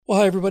Well,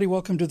 hi, everybody.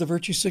 Welcome to the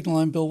Virtue Signal.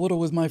 I'm Bill Whittle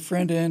with my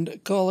friend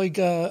and colleague,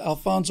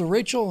 Alfonso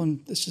Rachel,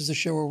 and this is the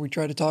show where we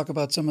try to talk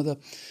about some of the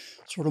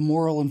sort of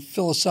moral and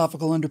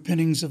philosophical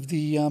underpinnings of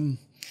the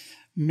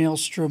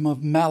maelstrom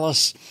of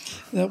malice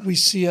that we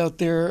see out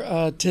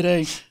there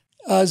today.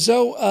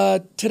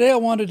 Zoe, today I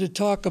wanted to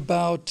talk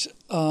about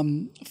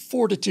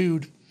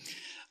fortitude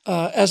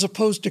as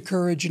opposed to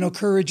courage. You know,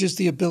 courage is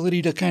the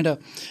ability to kind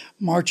of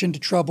march into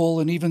trouble,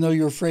 and even though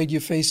you're afraid, you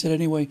face it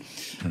anyway.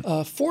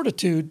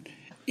 Fortitude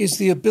is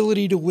the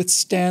ability to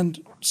withstand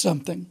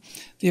something,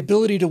 the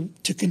ability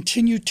to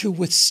continue to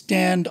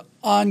withstand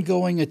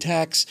ongoing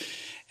attacks.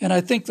 And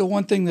I think the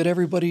one thing that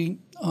everybody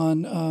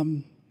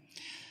on,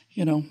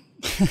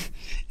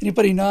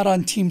 anybody not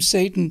on Team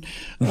Satan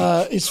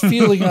is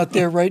feeling out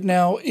there right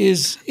now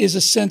is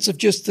a sense of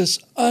just this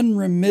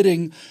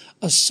unremitting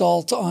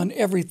assault on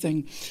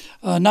everything,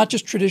 not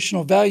just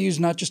traditional values,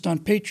 not just on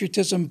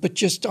patriotism, but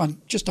just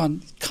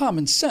on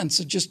common sense.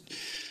 Just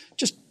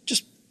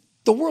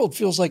the world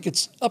feels like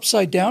it's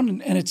upside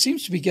down, and it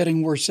seems to be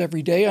getting worse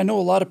every day. I know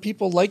a lot of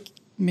people like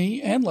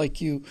me and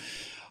like you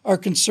are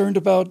concerned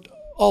about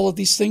all of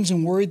these things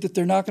and worried that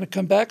they're not going to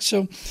come back.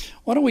 So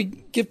why don't we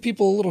give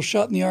people a little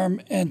shot in the arm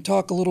and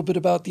talk a little bit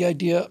about the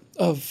idea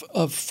of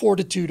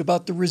fortitude,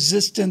 about the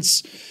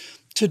resistance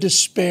to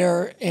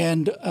despair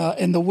and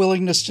the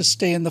willingness to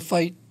stay in the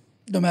fight,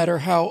 no matter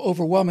how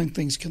overwhelming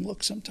things can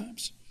look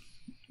sometimes.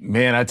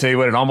 Man, I tell you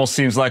what, it almost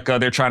seems like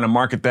they're trying to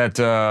market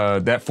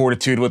that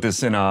fortitude with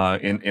us in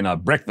a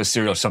breakfast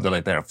cereal or something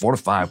like that,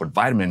 fortified with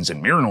vitamins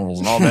and minerals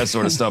and all that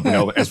sort of stuff. You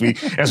know, as we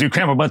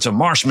cram a bunch of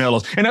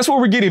marshmallows, and that's what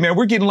we're getting, man.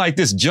 We're getting like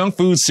this junk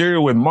food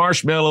cereal with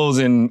marshmallows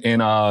and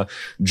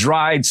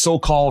dried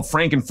so-called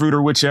Frankenfruit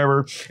or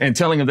whichever, and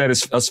telling them that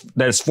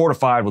it's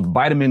fortified with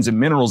vitamins and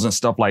minerals and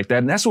stuff like that.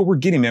 And that's what we're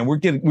getting, man. We're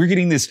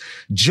getting this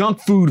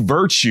junk food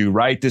virtue,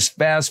 right? This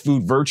fast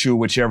food virtue,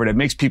 whichever, that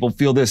makes people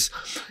feel this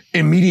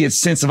immediate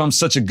sense of I'm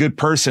such a good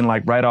person,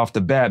 like right off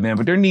the bat, man.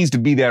 But there needs to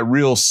be that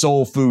real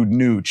soul food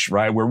nooch,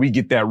 right? Where we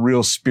get that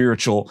real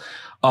spiritual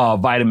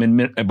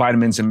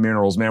vitamins and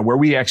minerals, man, where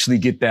we actually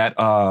get that,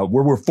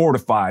 where we're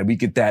fortified. We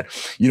get that,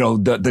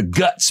 the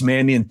guts,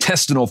 man, the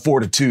intestinal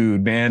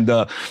fortitude, man,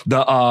 the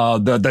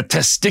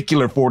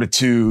testicular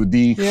fortitude,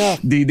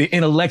 the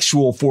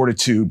intellectual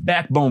fortitude,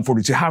 backbone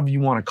fortitude, however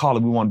you want to call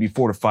it. We want to be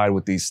fortified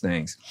with these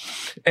things.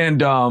 And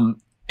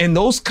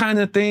those kind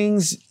of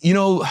things,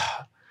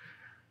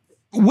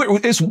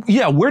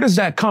 where does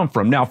that come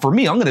from? Now, for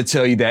me, I'm going to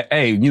tell you that,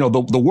 hey,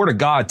 the word of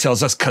God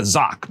tells us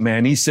kazak,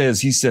 man. He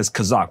says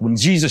kazak. When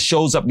Jesus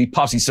shows up and he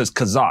pops, he says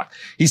kazak.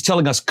 He's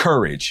telling us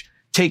courage.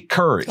 Take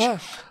courage.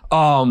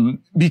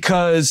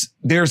 Because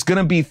there's going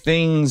to be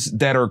things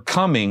that are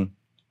coming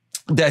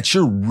that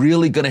you're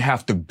really going to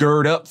have to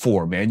gird up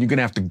for, man. You're going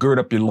to have to gird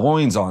up your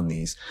loins on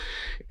these.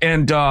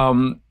 And,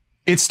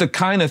 it's the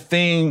kind of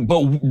thing,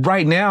 but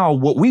right now,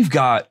 what we've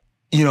got,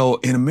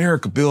 in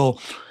America, Bill,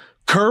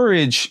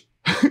 courage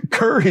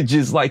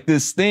is like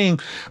this thing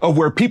of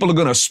where people are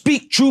going to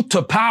speak truth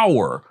to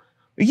power.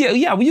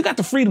 Yeah. Well, you got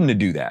the freedom to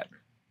do that.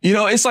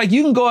 It's like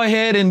you can go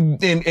ahead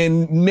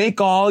and make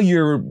all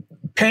your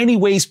panty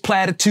waist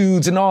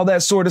platitudes and all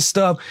that sort of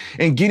stuff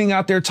and getting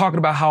out there talking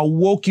about how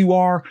woke you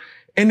are.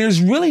 And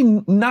there's really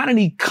not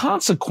any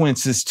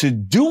consequences to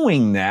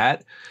doing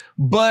that.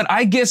 But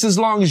I guess as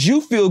long as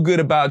you feel good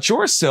about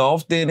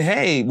yourself, then,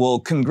 hey, well,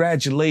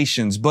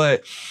 congratulations.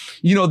 But,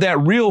 that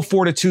real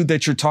fortitude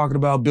that you're talking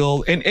about,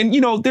 Bill, and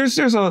there's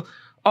a,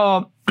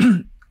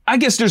 I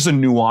guess there's a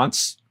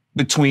nuance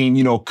between,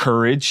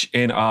 courage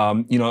and,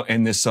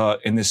 and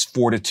this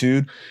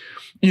fortitude,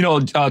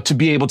 to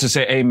be able to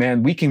say, hey,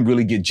 man, we can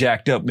really get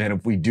jacked up, man,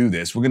 if we do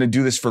this. We're going to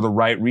do this for the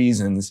right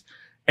reasons.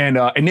 And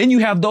then you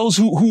have those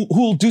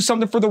who'll do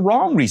something for the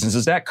wrong reasons.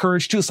 Is that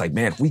courage too? It's like,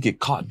 man, if we get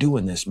caught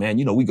doing this, man,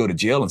 we go to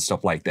jail and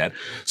stuff like that.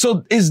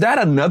 So is that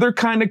another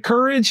kind of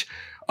courage?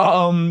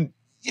 And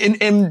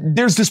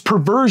there's this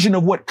perversion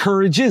of what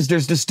courage is.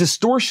 There's this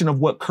distortion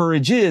of what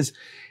courage is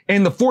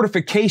and the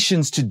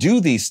fortifications to do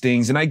these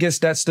things. And I guess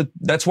that's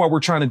why we're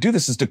trying to do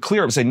this, is to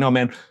clear up and say, no,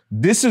 man,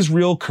 this is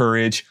real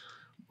courage.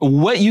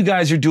 What you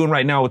guys are doing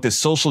right now with this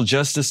social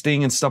justice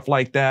thing and stuff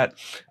like that,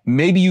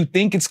 maybe you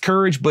think it's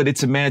courage, but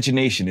it's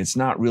imagination. It's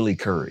not really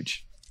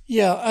courage.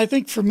 Yeah, I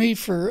think for me,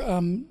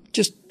 for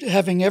just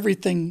having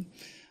everything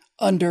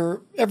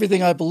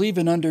I believe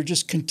in under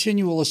just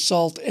continual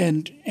assault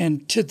and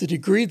to the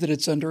degree that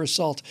it's under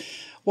assault.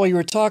 While you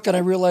were talking, I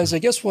realized, I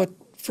guess what,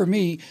 for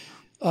me,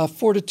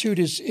 fortitude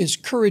is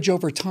courage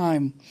over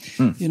time.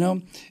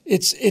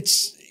 It's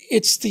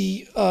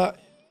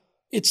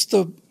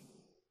the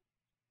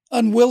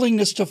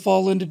unwillingness to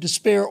fall into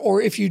despair,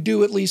 or if you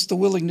do, at least the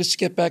willingness to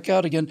get back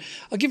out again.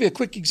 I'll give you a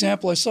quick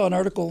example. I saw an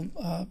article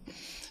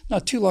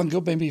not too long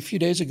ago, maybe a few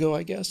days ago,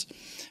 I guess.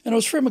 And it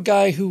was from a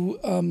guy who,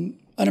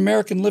 an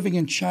American living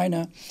in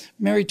China,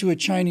 married to a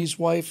Chinese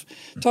wife,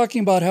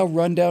 talking about how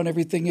rundown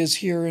everything is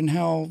here and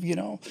how,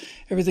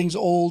 everything's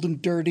old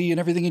and dirty and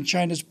everything in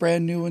China's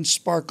brand new and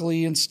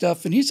sparkly and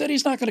stuff. And he said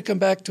he's not going to come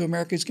back to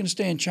America. He's going to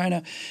stay in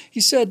China. He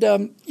said,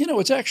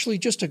 it's actually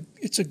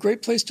it's a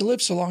great place to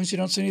live so long as you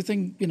don't say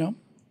anything,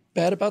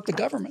 bad about the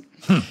government.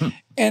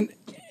 and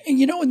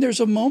there's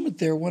a moment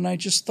there when I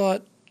just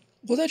thought,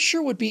 well, that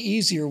sure would be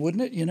easier,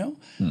 wouldn't it?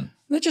 Wouldn't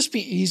it just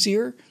be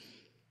easier?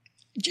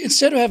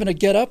 Instead of having to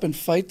get up and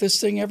fight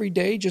this thing every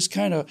day, just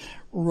kind of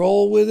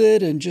roll with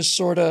it and just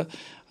sort of,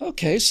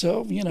 okay,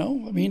 so,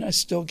 I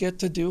still get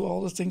to do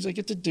all the things I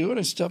get to do, and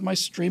I still have my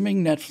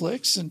streaming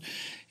Netflix. And,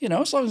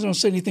 as long as I don't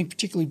say anything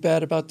particularly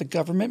bad about the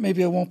government,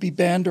 maybe I won't be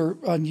banned or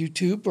on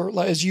YouTube or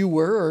as you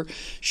were, or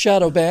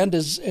shadow banned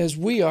as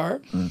we are.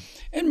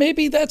 And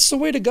maybe that's the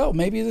way to go.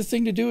 Maybe the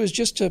thing to do is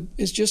just to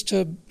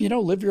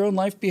live your own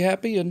life, be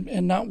happy,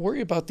 and not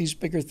worry about these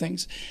bigger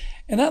things.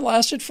 And that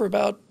lasted for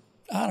about,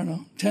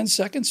 10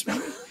 seconds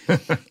maybe.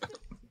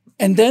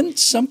 And then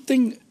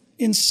something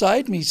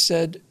inside me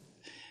said,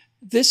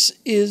 this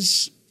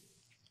is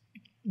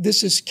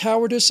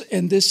cowardice,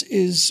 and this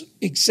is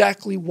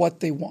exactly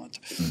what they want.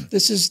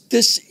 This is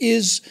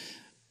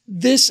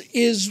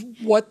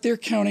what they're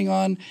counting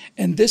on,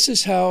 and this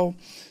is how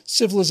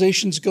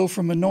civilizations go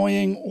from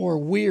annoying or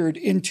weird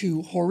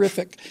into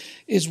horrific,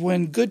 is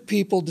when good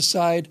people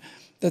decide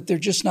that they're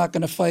just not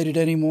going to fight it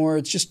anymore.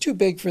 It's just too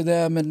big for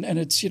them, and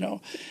it's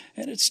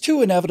and it's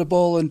too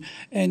inevitable,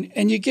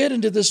 and you get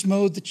into this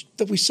mode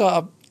that we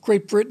saw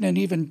Great Britain and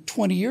even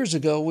 20 years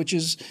ago, which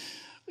is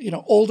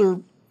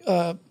older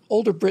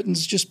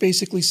Britons just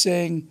basically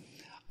saying,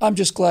 I'm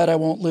just glad I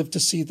won't live to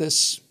see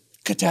this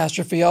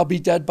catastrophe. I'll be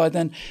dead by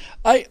then.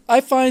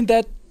 I find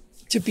that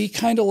to be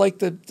kind of like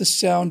the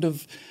sound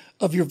of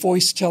your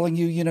voice telling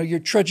you, you're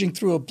trudging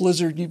through a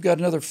blizzard and you've got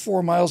another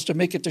 4 miles to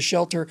make it to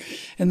shelter,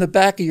 and the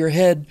back of your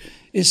head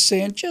is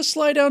saying, just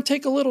lie down,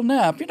 take a little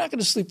nap. You're not going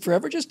to sleep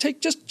forever. Just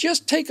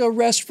take a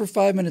rest for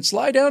 5 minutes.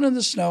 Lie down in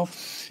the snow,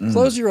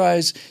 close your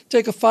eyes,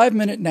 take a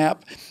 5-minute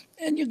nap,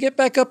 and you get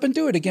back up and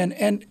do it again.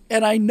 And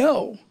I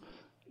know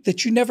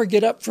that you never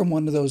get up from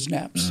one of those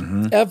naps,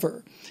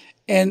 ever.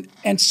 And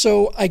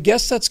so I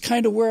guess that's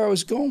kind of where I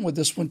was going with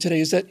this one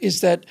today,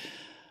 is that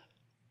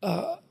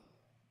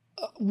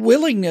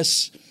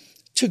willingness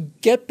to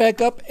get back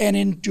up and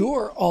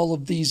endure all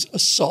of these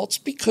assaults,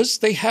 because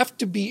they have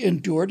to be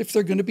endured if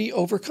they're going to be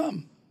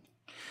overcome.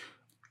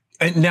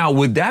 And now,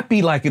 would that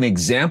be like an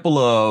example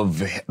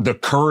of the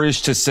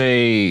courage to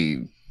say,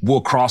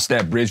 we'll cross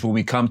that bridge when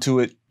we come to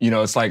it?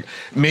 It's like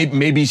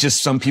maybe it's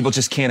just some people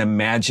just can't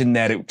imagine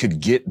that it could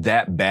get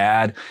that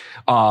bad,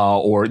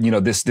 or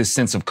this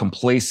sense of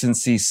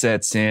complacency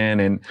sets in,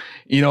 and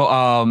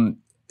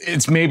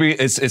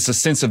it's a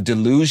sense of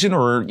delusion,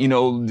 or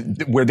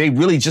where they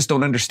really just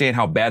don't understand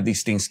how bad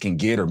these things can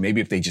get, or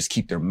maybe if they just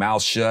keep their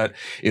mouths shut,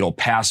 it'll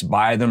pass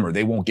by them, or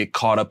they won't get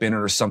caught up in it,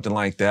 or something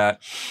like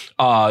that.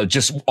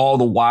 Just all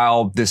the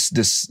while, this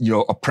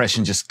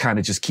oppression just kind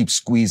of just keeps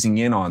squeezing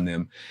in on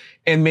them.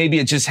 And maybe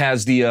it just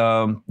has the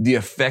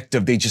effect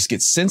of they just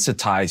get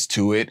sensitized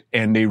to it,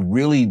 and they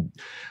really,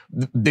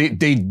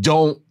 they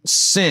don't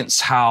sense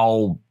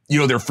how,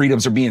 their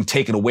freedoms are being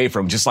taken away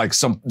from, just like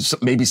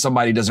maybe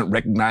somebody doesn't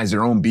recognize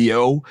their own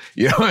BO.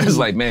 It's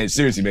like, man,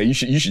 seriously, man, you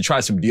should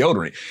try some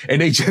deodorant. And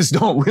they just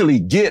don't really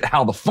get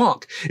how the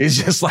funk is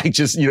just like,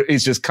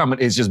 it's just coming,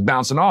 it's just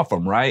bouncing off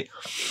them. Right.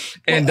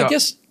 And well,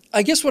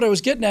 I guess what I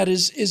was getting at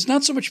is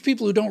not so much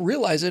people who don't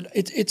realize it.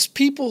 It's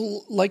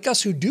people like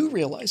us who do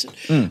realize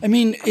it. I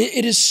mean,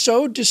 it is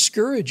so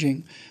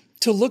discouraging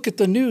to look at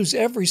the news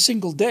every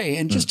single day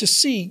and just to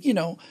see,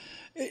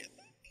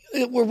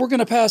 we're going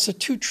to pass a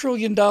 $2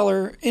 trillion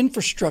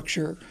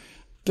infrastructure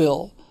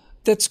bill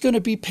that's going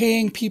to be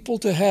paying people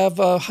to have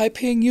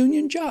high-paying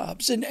union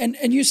jobs.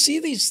 And you see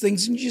these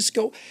things and you just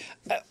go,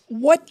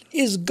 what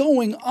is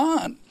going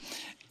on?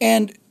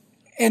 And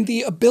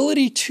the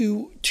ability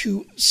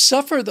to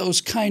suffer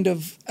those kind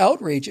of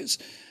outrages.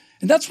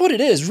 And that's what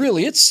it is,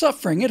 really. It's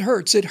suffering. It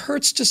hurts. It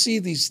hurts to see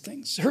these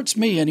things. It hurts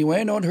me anyway.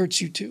 I know it hurts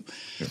you too.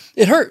 Yeah.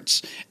 It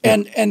hurts.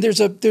 Yeah. And there's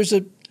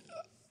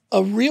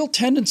a real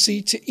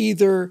tendency to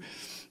either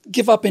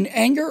give up in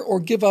anger or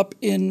give up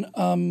in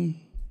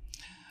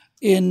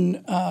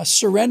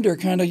surrender,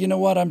 kind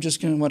of, I'm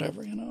just going to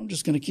whatever, I'm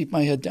just going to keep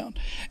my head down.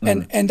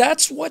 And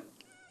that's what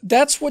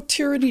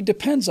tyranny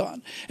depends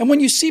on. And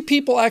when you see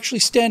people actually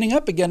standing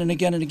up again and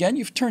again and again,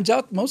 it turns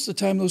out most of the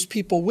time those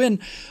people win.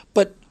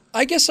 But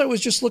I guess I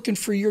was just looking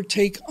for your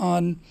take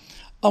on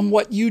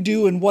what you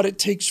do and what it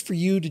takes for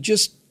you to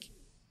just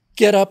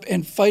get up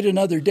and fight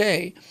another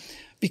day,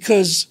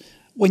 because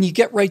when you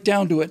get right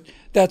down to it,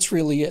 that's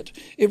really it.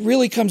 It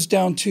really comes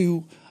down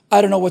to,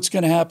 I don't know what's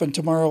going to happen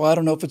tomorrow. I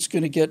don't know if it's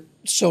going to get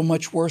so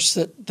much worse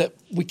that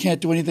we can't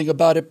do anything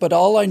about it. But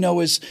all I know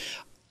is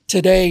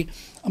today,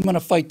 I'm going to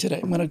fight today.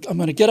 I'm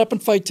going to get up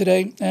and fight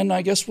today, and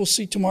I guess we'll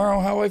see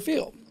tomorrow how I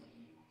feel.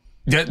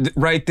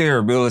 Right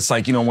there, Bill. It's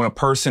like, when a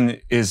person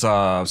is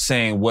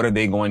saying, what are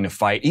they going to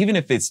fight? Even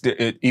if it's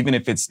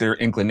their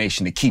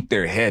inclination to keep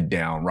their head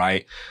down,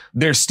 right?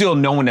 They're still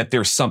knowing that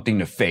there's something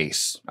to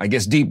face. I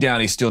guess deep down,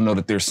 they still know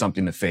that there's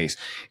something to face.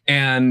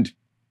 And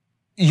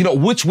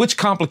which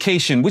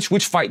complication, which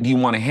fight do you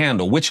want to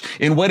handle?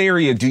 In what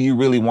area do you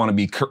really want to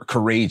be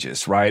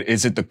courageous, right?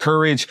 Is it the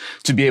courage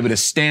to be able to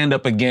stand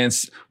up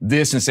against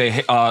this and say,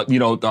 hey,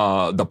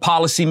 the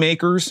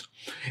policymakers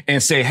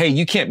and say, hey,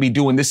 you can't be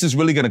doing this. This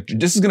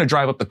is going to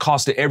drive up the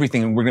cost of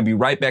everything. And we're going to be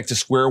right back to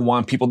square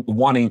one. People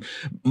wanting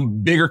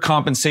bigger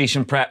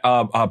compensation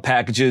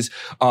packages,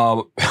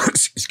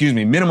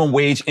 minimum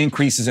wage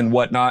increases and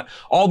whatnot.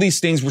 All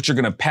these things which are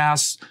going to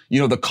pass,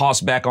 the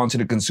cost back onto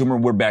the consumer.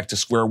 We're back to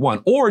square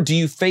one. Or do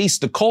you face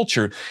the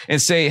culture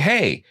and say,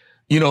 hey,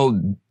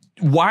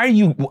 why are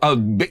you,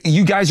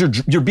 you guys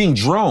you're being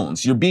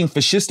drones. You're being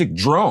fascistic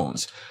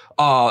drones.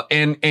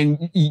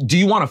 And do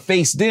you want to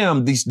face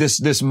them,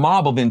 this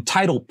mob of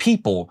entitled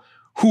people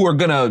who are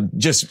going to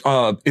just,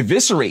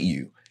 eviscerate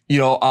you,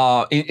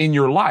 in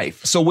your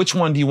life? So which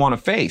one do you want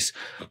to face?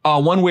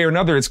 One way or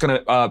another, it's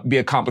going to, be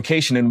a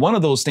complication. And one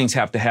of those things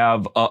have to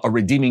have a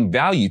redeeming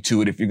value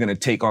to it if you're going to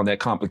take on that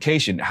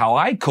complication. How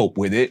I cope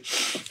with it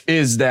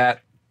is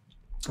that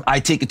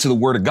I take it to the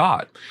Word of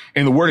God,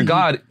 and the Word of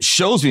God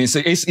shows me.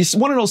 It's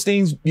one of those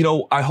things,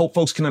 I hope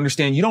folks can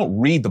understand. You don't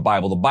read the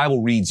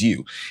Bible reads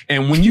you.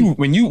 And when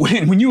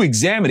you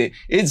examine it,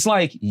 it's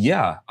like,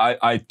 yeah,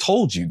 I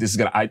told you this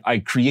is I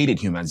created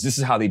humans. This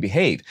is how they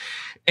behave.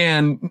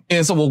 And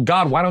so, well,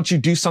 God, why don't you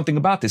do something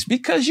about this?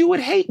 Because you would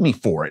hate me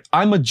for it.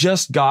 I'm a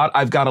just God.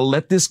 I've got to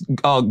let this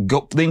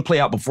thing play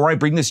out before I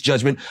bring this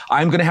judgment.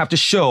 I'm going to have to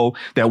show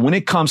that when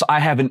it comes,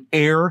 I have an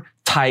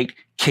airtight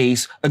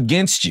case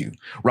against you,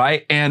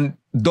 right? And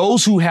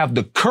those who have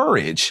the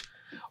courage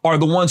are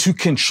the ones who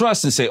can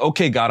trust and say,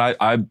 okay, God,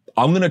 I'm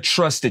going to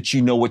trust that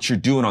you know what you're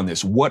doing on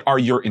this. What are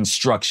your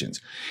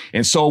instructions?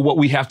 And so what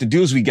we have to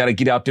do is we got to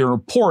get out there and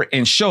report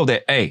and show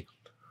that, hey,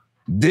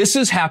 this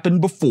has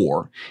happened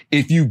before.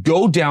 If you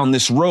go down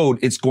this road,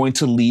 it's going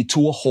to lead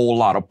to a whole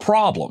lot of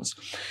problems.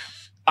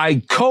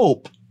 I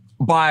cope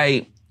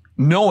by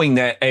knowing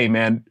that, hey,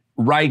 man,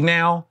 right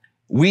now,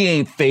 we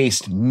ain't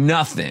faced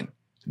nothing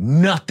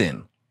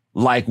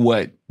like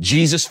what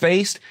Jesus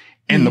faced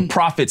and the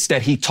prophets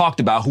that he talked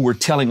about who were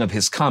telling of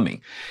his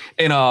coming.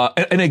 And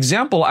an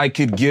example I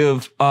could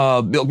give,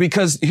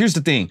 because here's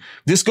the thing,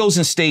 this goes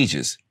in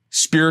stages: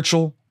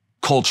 spiritual,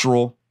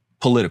 cultural,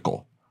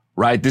 political.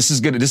 Right? This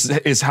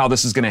is how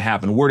this is going to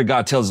happen. The Word of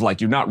God tells us,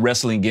 like, you're not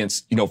wrestling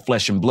against,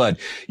 flesh and blood.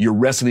 You're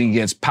wrestling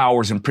against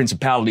powers and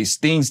principalities,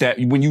 things that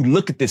when you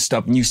look at this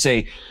stuff and you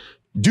say,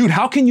 dude,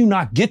 how can you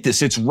not get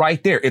this? It's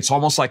right there. It's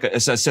almost like,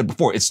 as I said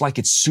before, it's like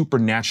it's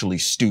supernaturally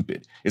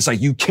stupid. It's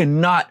like you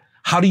cannot,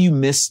 how do you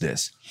miss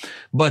this?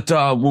 But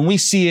when we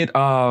see it,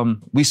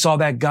 we saw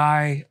that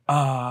guy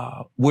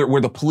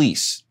where the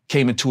police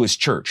came into his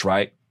church,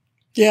 right?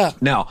 Yeah.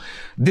 Now,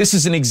 this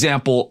is an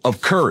example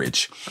of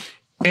courage.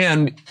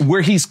 And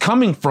where he's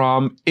coming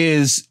from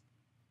is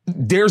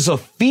there's a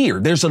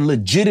fear. There's a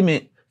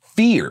legitimate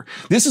fear.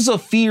 This is a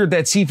fear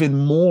that's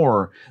even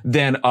more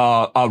than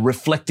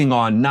reflecting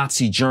on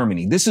Nazi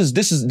Germany.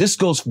 This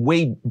goes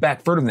way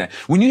back further than that.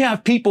 When you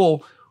have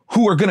people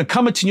who are going to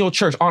come into your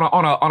church on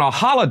a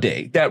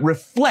holiday that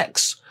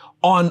reflects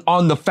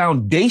on the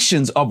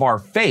foundations of our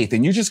faith,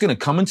 and you're just going to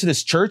come into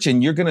this church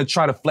and you're going to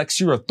try to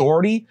flex your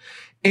authority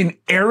in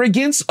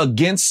arrogance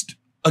against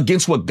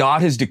what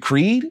God has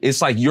decreed. It's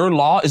like your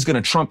law is going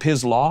to trump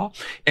his law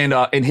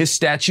and his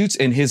statutes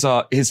and his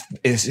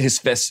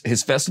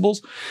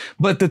festivals.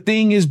 But the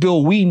thing is,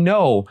 Bill, we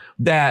know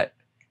that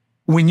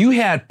when you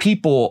had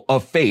people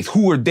of faith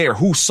who were there,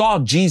 who saw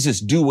Jesus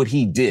do what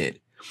he did,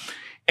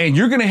 and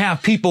you're going to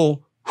have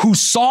people who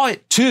saw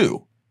it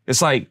too.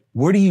 It's like,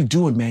 what are you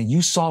doing, man?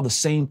 You saw the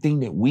same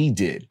thing that we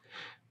did,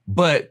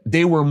 but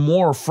they were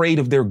more afraid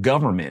of their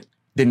government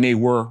than they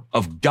were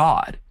of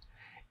God.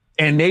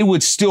 And they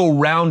would still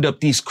round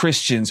up these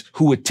Christians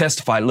who would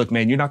testify, look,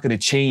 man, you're not going to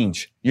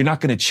change. You're not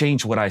going to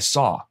change what I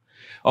saw.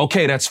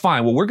 Okay, that's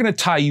fine. Well, we're going to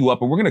tie you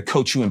up and we're going to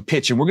coat you in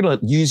pitch and we're going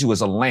to use you as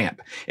a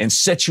lamp and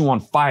set you on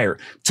fire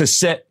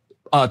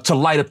to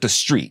light up the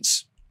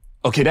streets.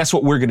 Okay, that's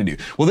what we're going to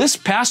do. Well, this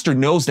pastor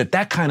knows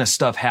that kind of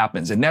stuff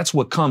happens. And that's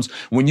what comes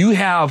when you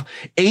have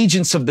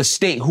agents of the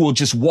state who will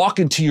just walk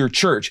into your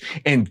church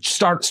and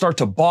start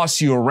to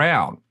boss you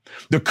around.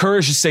 The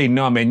courage to say,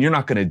 no, man, you're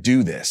not going to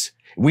do this.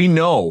 We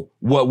know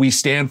what we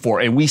stand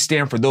for, and we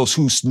stand for those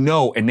who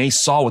know and they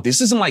saw what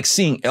this isn't like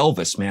seeing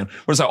Elvis, man.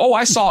 Where it's like, oh,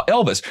 I saw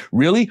Elvis.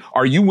 Really?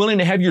 Are you willing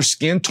to have your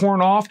skin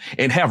torn off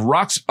and have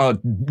rocks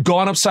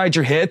gone upside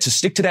your head to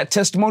stick to that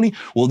testimony?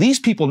 Well, these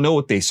people know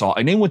what they saw,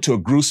 and they went to a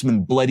gruesome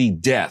and bloody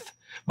death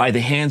by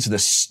the hands of the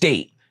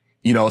state.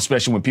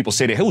 Especially when people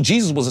say that, oh,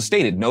 Jesus was a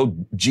statist. No,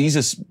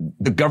 Jesus,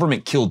 the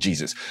government killed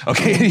Jesus.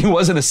 Okay. He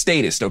wasn't a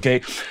statist.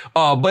 Okay.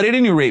 But at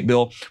any rate,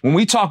 Bill, when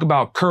we talk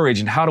about courage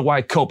and how do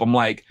I cope, I'm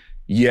like,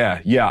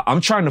 yeah. I'm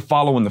trying to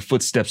follow in the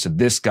footsteps of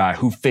this guy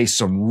who faced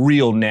some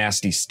real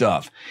nasty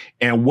stuff.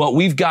 And what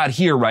we've got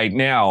here right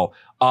now,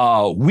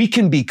 we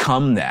can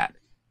become that.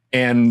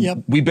 And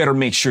Yep. we better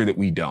make sure that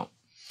we don't.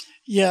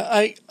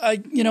 Yeah,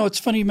 it's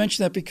funny you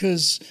mention that,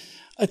 because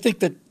I think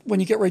that when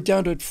you get right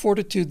down to it,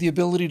 fortitude, the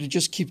ability to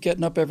just keep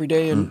getting up every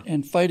day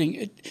and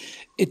fighting,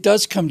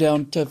 it comes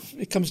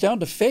down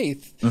to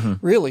faith,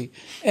 really,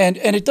 and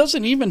it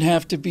doesn't even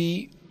have to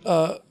be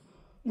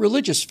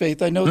religious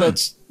faith. I know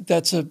that's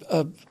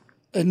a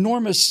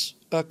enormous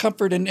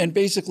comfort, and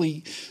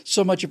basically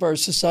so much of our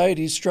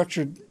society is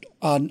structured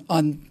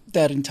on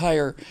that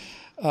entire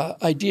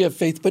idea of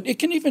faith, but it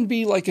can even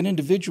be like an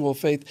individual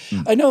faith.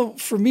 I know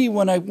for me,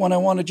 when I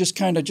want to just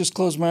kind of just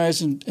close my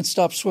eyes and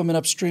stop swimming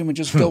upstream and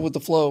just go with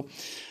the flow,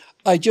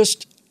 I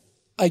just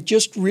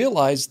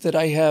realized that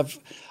I have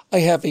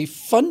a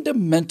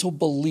fundamental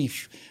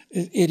belief.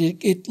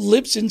 It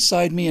lives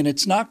inside me, and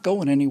it's not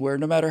going anywhere,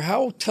 no matter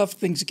how tough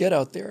things get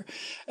out there.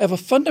 I have a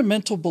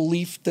fundamental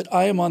belief that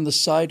I am on the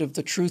side of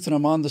the truth, and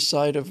I'm on the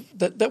side of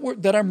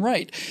that I'm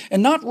right,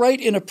 and not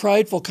right in a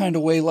prideful kind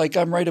of way, like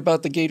I'm right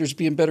about the Gators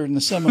being better than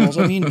the Seminoles.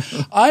 I mean,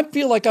 I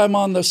feel like I'm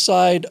on the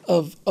side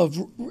of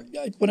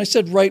when I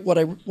said right, what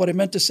I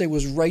meant to say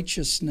was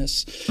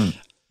righteousness.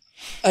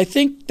 I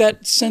think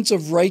that sense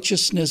of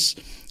righteousness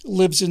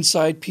lives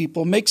inside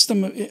people, makes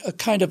them a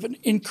kind of an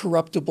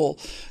incorruptible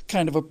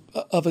kind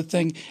of a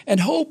thing. And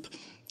hope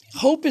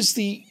is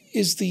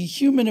the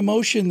human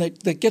emotion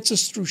that gets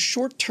us through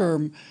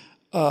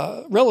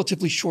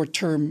relatively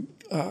short-term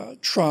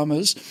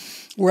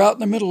traumas. We're out in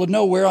the middle of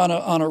nowhere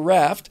on a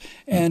raft,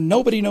 and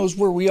nobody knows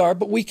where we are,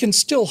 but we can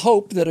still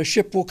hope that a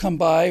ship will come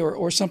by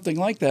or something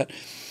like that.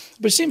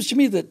 But it seems to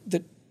me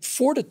that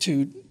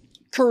fortitude,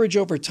 courage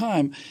over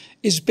time,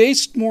 is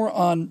based more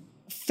on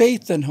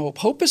faith than hope.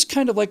 Hope is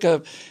kind of like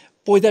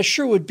boy, that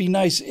sure would be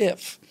nice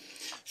if.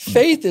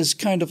 Faith is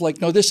kind of like,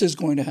 no, this is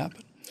going to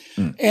happen.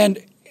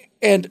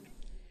 And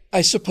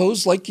I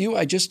suppose, like you,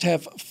 I just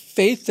have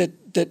faith that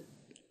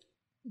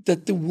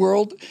the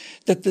world,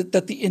 that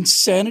the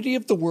insanity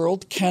of the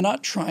world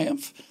cannot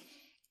triumph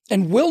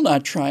and will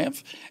not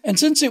triumph. And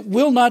since it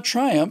will not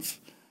triumph,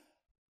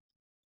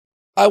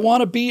 it's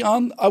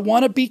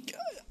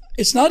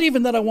not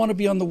even that I want to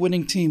be on the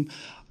winning team.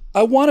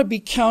 I want to be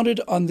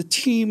counted on the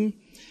team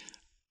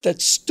that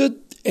stood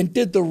and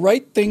did the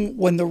right thing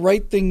when the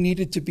right thing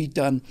needed to be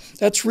done.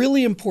 That's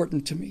really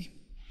important to me.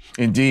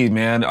 Indeed,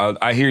 man.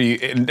 I hear you.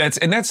 And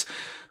that's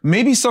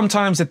maybe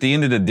sometimes at the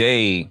end of the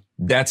day,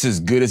 that's as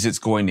good as it's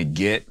going to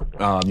get.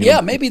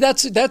 Maybe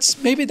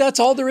that's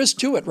all there is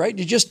to it, right?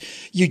 You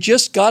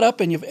just got up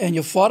and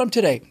you fought them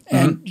today,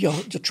 and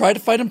you'll try to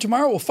fight them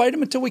tomorrow. We'll fight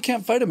them until we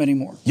can't fight them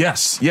anymore.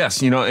 Yes.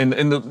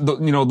 And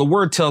the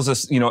word tells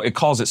us, it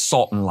calls it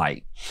salt and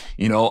light.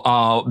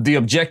 The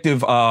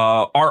objective,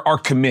 our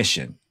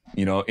commission,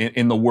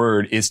 in the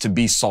word is to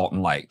be salt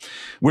and light.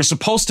 We're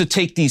supposed to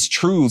take these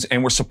truths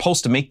and we're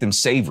supposed to make them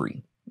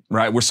savory.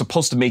 Right? We're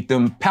supposed to make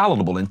them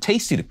palatable and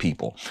tasty to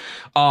people.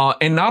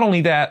 And not only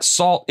that,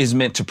 salt is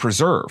meant to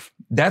preserve.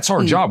 That's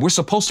our job. We're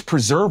supposed to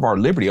preserve our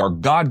liberty, our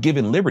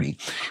God-given liberty.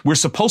 We're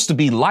supposed to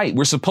be light.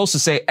 We're supposed to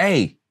say,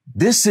 hey,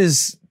 this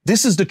is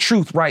the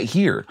truth right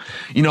here.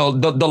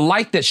 The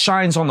light that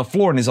shines on the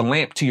floor and is a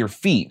lamp to your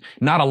feet,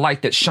 not a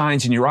light that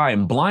shines in your eye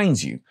and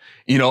blinds you.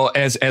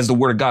 As the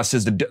word of God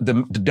says,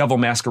 the devil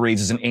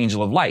masquerades as an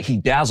angel of light. He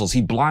dazzles,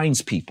 he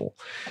blinds people.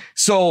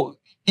 So,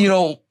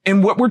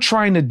 and what we're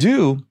trying to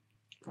do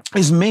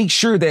is make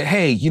sure that,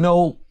 hey,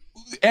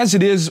 as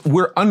it is,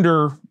 we're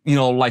under,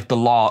 like the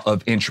law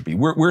of entropy.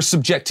 We're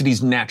subject to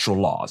these natural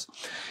laws.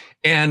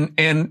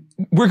 And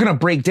we're going to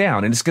break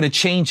down and it's going to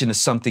change into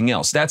something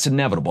else. That's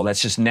inevitable.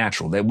 That's just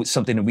natural. That's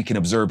something that we can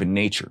observe in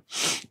nature.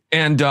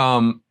 And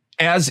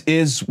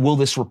as will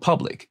this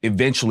republic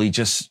eventually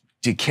just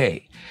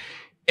decay.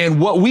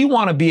 And what we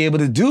want to be able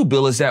to do,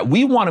 Bill, is that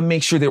we want to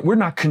make sure that we're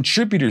not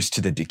contributors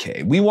to the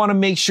decay. We want to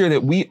make sure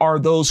that we are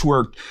those who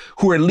are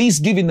at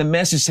least giving the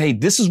message, hey,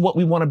 this is what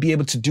we want to be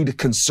able to do to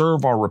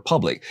conserve our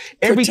republic.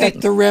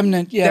 Protect the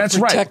remnant. Yeah, that's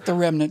protect right. the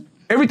remnant.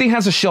 Everything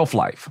has a shelf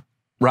life,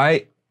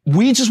 right?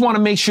 We just want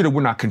to make sure that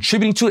we're not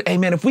contributing to it. Hey,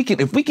 man, if we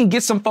can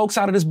get some folks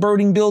out of this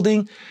burning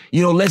building,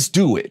 let's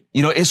do it.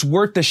 It's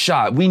worth the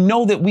shot. We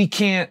know that we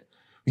can't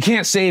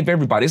save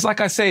everybody. It's like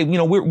I say,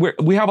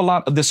 we have a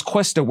lot of this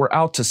quest that we're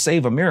out to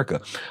save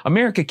America.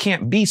 America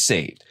can't be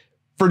saved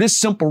for this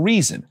simple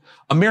reason.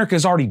 America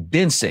has already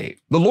been saved.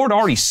 The Lord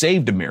already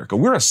saved America.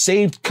 We're a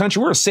saved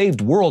country. We're a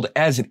saved world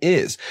as it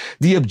is.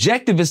 The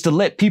objective is to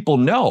let people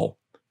know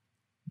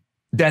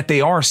that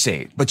they are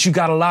saved. But you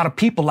got a lot of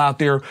people out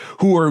there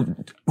who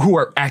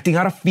are acting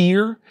out of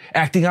fear,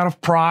 acting out of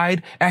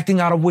pride, acting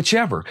out of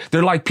whichever.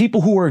 They're like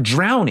people who are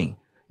drowning.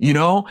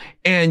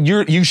 And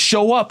you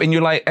show up and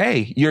you're like,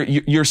 hey,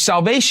 your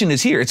salvation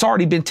is here. It's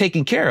already been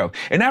taken care of.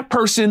 And that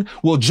person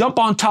will jump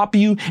on top of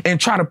you and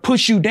try to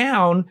push you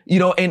down,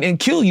 and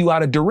kill you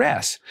out of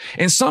duress.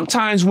 And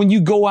sometimes when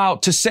you go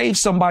out to save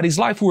somebody's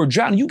life who are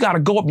drowning, you got to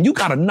go up and you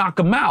got to knock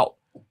them out,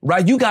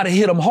 right? You got to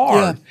hit them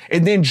hard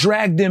and then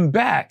drag them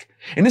back.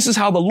 And this is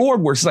how the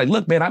Lord works. It's like,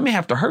 look, man, I may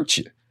have to hurt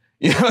you,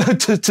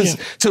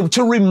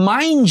 to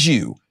remind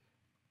you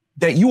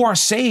that you are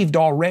saved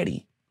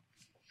already.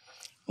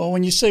 Well,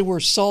 when you say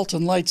we're salt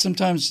and light,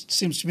 sometimes it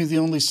seems to me the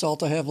only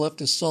salt I have left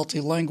is salty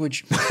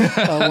language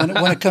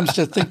when it comes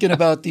to thinking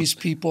about these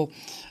people.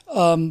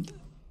 I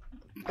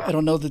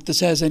don't know that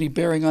this has any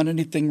bearing on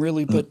anything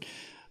really, but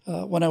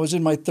when I was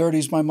in my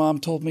 30s, my mom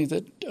told me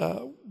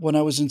that when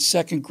I was in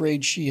second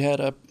grade, she had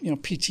a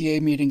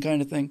PTA meeting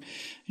kind of thing.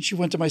 And she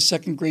went to my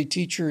second grade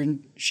teacher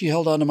and she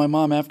held on to my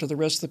mom after the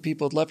rest of the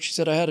people had left. She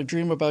said, "I had a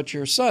dream about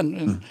your son."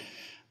 And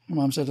my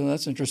mom said, "Oh,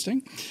 that's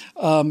interesting."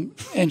 And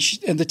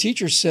the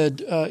teacher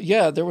said,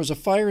 "Yeah, there was a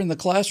fire in the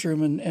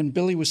classroom and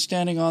Billy was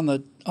standing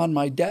on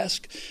my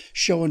desk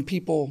showing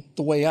people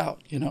the way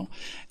out,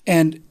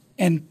 And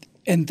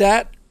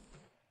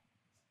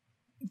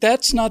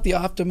that's not the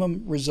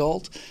optimum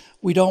result.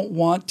 We don't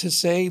want to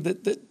say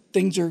that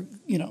things are,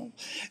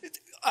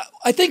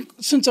 I think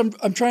since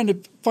I'm trying to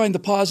find the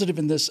positive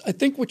in this, I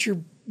think what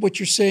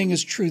you're saying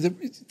is true.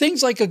 That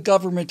things like a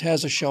government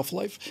has a shelf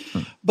life,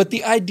 but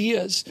the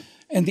ideas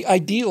and the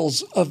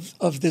ideals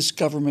of this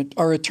government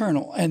are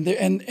eternal.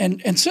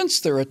 And since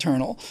they're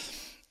eternal,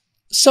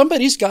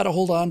 somebody's got to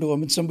hold on to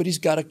them and somebody's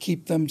got to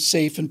keep them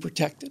safe and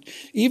protected,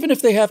 even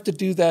if they have to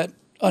do that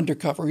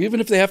undercover, even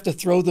if they have to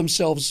throw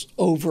themselves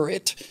over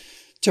it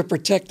to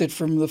protect it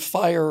from the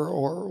fire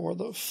or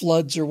the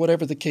floods or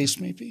whatever the case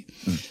may be.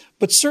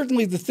 But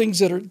certainly the things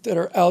that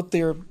are out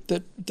there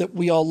that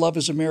we all love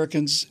as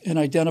Americans and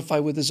identify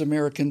with as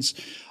Americans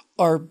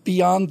are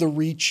beyond the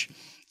reach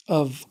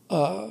of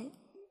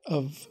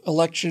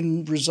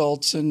election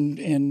results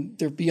and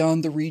they're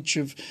beyond the reach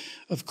of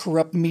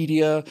corrupt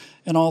media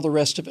and all the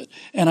rest of it.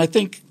 And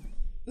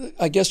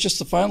I guess just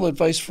the final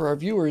advice for our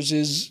viewers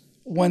is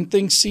when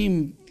things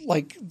seem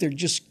like they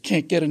just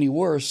can't get any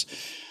worse,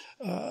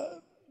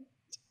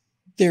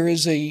 there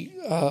is a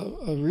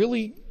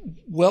really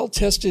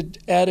well-tested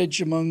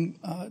adage among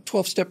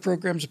 12-step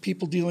programs of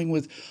people dealing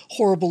with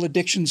horrible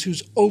addictions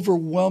whose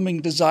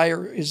overwhelming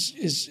desire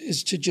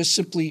is to just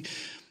simply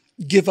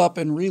give up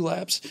and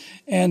relapse.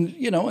 And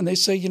they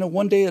say,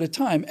 one day at a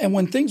time. And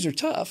when things are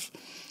tough,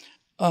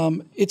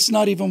 it's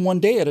not even one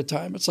day at a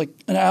time. It's like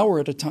an hour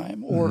at a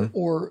time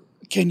or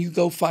can you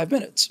go 5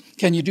 minutes?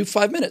 Can you do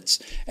 5 minutes?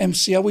 And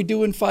see how we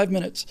do in 5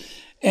 minutes.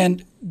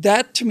 And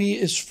that to me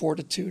is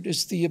fortitude,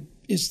 is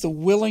the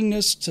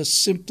willingness to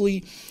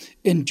simply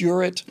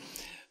endure it,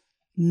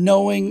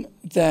 knowing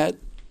that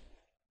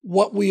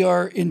what we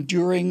are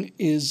enduring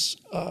is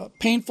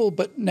painful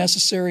but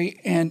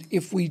necessary. And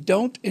if we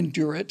don't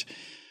endure it,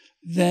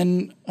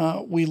 then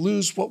we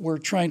lose what we're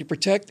trying to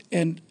protect.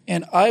 And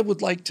I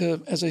would like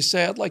to, as I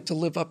say, I'd like to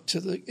live up to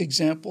the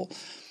example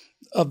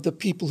of the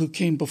people who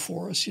came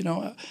before us.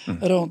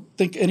 I don't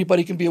think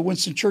anybody can be a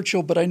Winston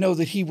Churchill, but I know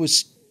that he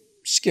was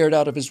scared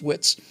out of his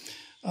wits.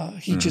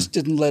 He just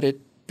didn't let it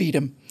beat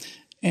him.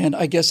 And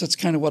I guess that's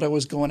kind of what I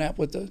was going at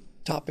with the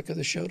topic of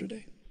the show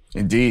today.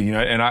 Indeed.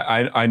 And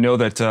I know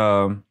that,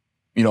 a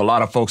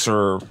lot of folks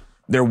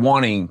they're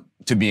wanting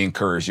to be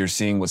encouraged. You're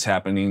seeing what's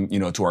happening,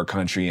 to our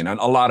country. And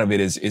a lot of it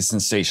is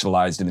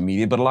sensationalized in the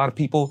media, but a lot of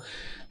people,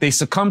 they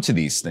succumb to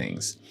these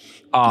things.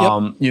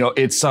 Yep.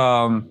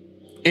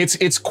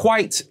 It's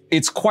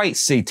quite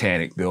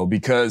satanic, Bill,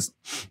 because,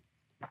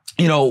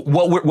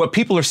 what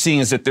people are seeing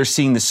is that they're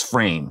seeing this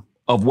frame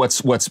of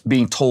what's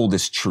being told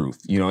is truth,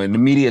 and the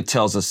media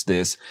tells us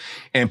this,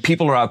 and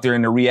people are out there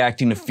and they're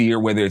reacting to fear,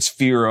 whether it's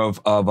fear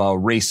of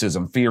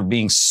racism, fear of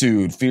being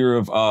sued, fear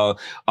of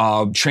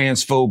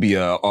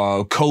transphobia,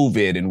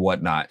 COVID and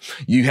whatnot.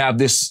 You have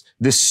this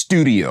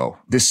studio,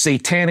 this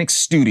satanic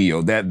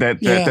studio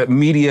that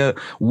media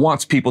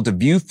wants people to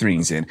view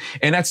things in,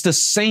 and that's the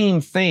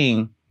same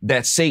thing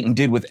that Satan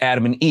did with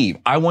Adam and Eve.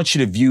 I want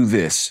you to view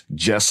this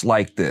just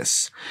like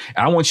this.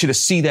 And I want you to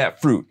see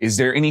that fruit. Is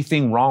there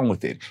anything wrong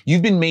with it?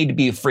 You've been made to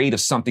be afraid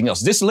of something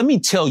else. Let me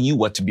tell you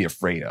what to be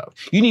afraid of.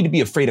 You need to be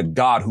afraid of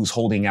God who's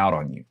holding out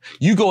on you.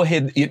 You go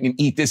ahead and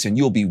eat this and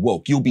you'll be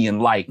woke. You'll be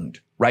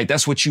enlightened, right?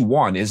 That's what you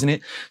want, isn't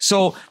it?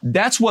 So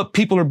that's what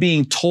people are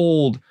being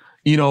told,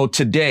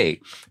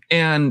 today.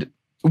 And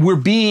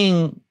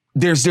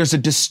there's a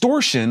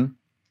distortion,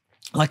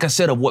 like I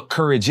said, of what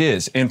courage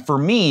is. And for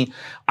me,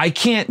 I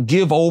can't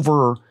give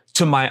over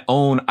to my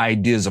own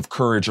ideas of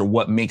courage or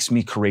what makes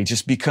me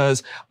courageous,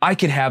 because I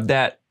could have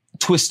that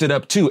twisted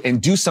up too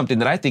and do something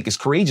that I think is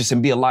courageous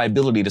and be a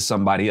liability to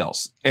somebody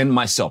else and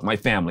myself, my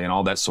family, and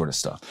all that sort of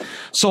stuff.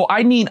 So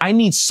I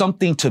need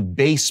something to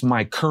base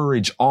my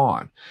courage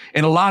on.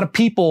 And a lot of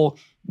people,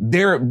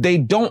 they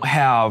don't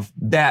have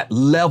that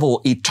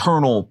level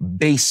eternal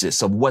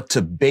basis of what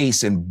to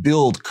base and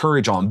build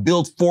courage on,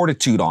 build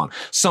fortitude on,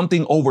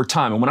 something over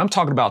time. And when I'm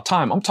talking about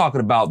time, I'm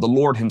talking about the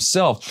Lord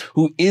himself,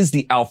 who is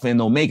the Alpha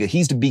and Omega.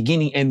 He's the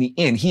beginning and the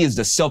end. He is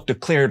the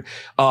self-declared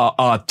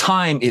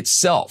time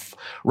itself,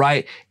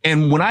 right?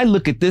 And when I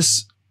look at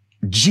this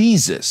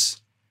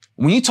Jesus,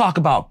 when you talk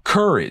about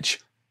courage,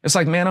 it's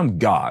like, man, I'm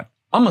God.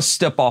 I'm gonna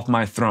step off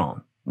my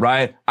throne.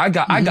 Right? I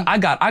got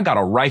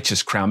a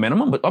righteous crown, man.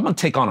 I'm gonna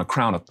take on a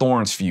crown of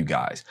thorns for you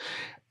guys.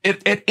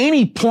 At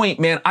any point,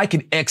 man, I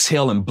could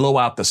exhale and blow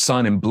out the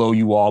sun and blow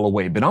you all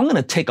away, but I'm going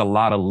to take a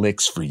lot of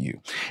licks for you.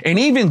 And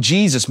even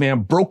Jesus,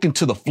 man, broke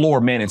into the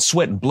floor, man, in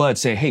sweat and blood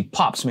saying, hey,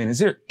 Pops, man, is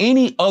there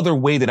any other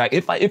way that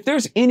if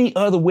there's any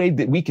other way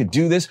that we could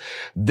do this,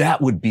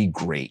 that would be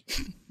great,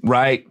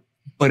 right?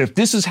 But if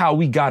this is how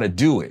we got to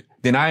do it,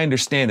 then I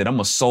understand that I'm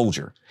a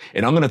soldier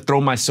and I'm going to throw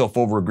myself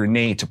over a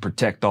grenade to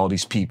protect all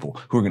these people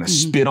who are going to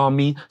spit on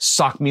me,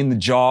 sock me in the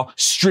jaw,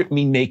 strip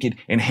me naked,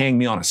 and hang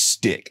me on a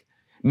stick.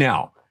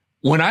 Now,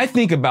 when I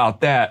think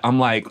about that, I'm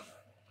like,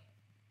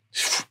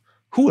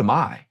 who am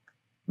I?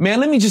 Man,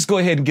 let me just go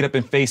ahead and get up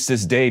and face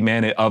this day,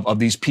 man, of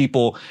these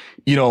people,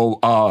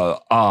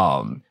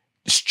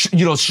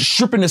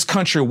 stripping this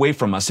country away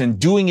from us and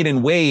doing it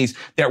in ways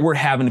that we're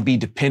having to be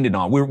dependent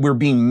on. We're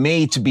being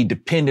made to be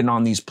dependent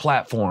on these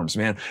platforms,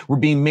 man. We're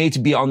being made to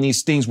be on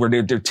these things where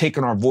they're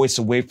taking our voice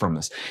away from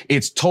us.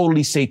 It's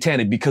totally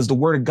satanic because the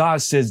word of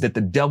God says that the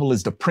devil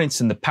is the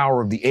prince and the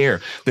power of the air.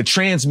 The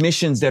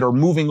transmissions that are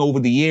moving over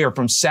the air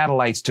from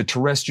satellites to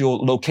terrestrial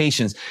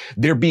locations,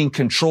 they're being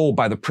controlled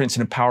by the prince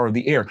and the power of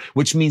the air,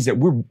 which means that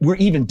we're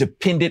even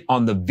dependent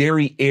on the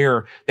very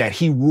air that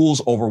he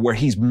rules over, where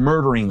he's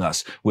murdering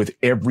us with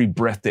every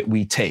breath that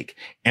we take.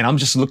 And I'm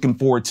just looking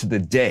forward to the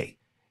day,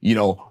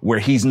 where where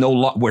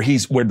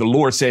the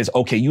Lord says,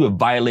 okay, you have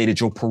violated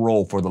your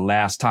parole for the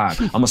last time.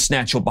 I'm going to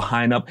snatch your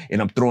behind up and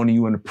I'm throwing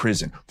you into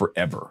prison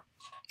forever.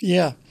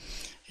 Yeah.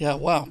 Yeah.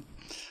 Wow.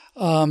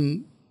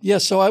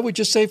 So I would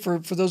just say for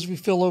those of you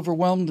who feel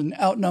overwhelmed and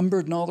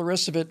outnumbered and all the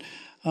rest of it,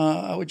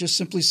 I would just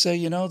simply say,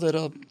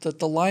 that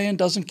the lion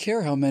doesn't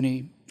care how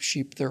many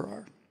sheep there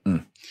are.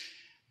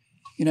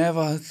 Have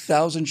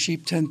 1,000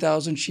 sheep,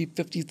 10,000 sheep,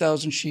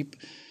 50,000 sheep.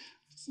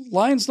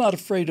 Lion's not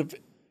afraid of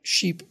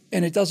sheep,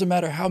 and it doesn't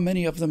matter how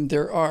many of them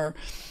there are.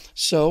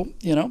 So,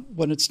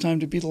 when it's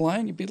time to be the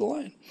lion, you be the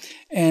lion.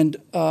 And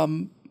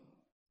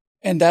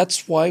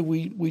that's why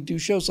we do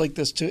shows like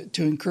this,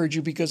 to encourage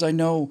you, because I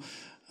know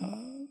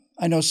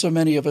so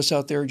many of us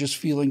out there are just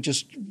feeling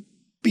just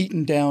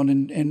beaten down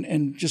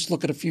and just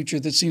look at a future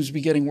that seems to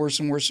be getting worse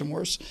and worse and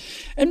worse.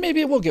 And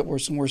maybe it will get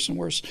worse and worse and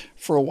worse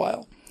for a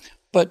while.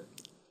 But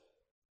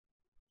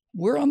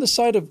we're on the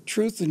side of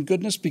truth and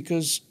goodness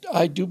because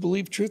I do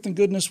believe truth and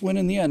goodness win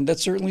in the end. That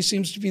certainly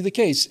seems to be the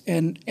case.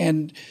 And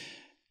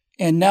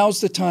now's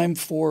the time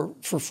for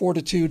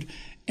fortitude.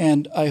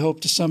 And I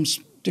hope to some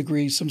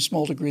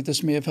small degree,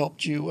 this may have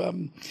helped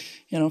you,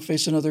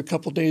 face another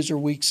couple days or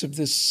weeks of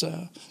this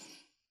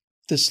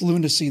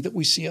lunacy that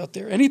we see out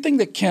there. Anything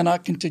that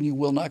cannot continue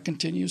will not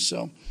continue.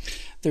 So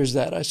there's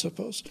that, I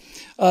suppose.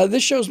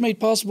 This show is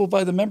made possible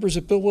by the members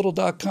at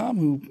BillWhittle.com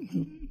who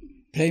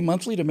pay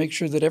monthly to make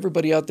sure that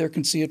everybody out there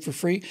can see it for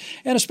free,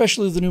 and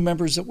especially the new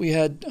members that we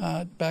had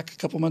back a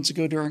couple months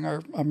ago during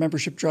our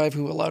membership drive,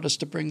 who allowed us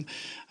to bring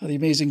the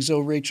amazing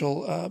Zoe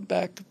Rachel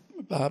back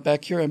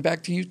here and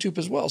back to YouTube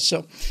as well.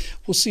 So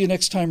we'll see you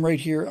next time right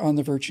here on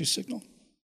The Virtue Signal.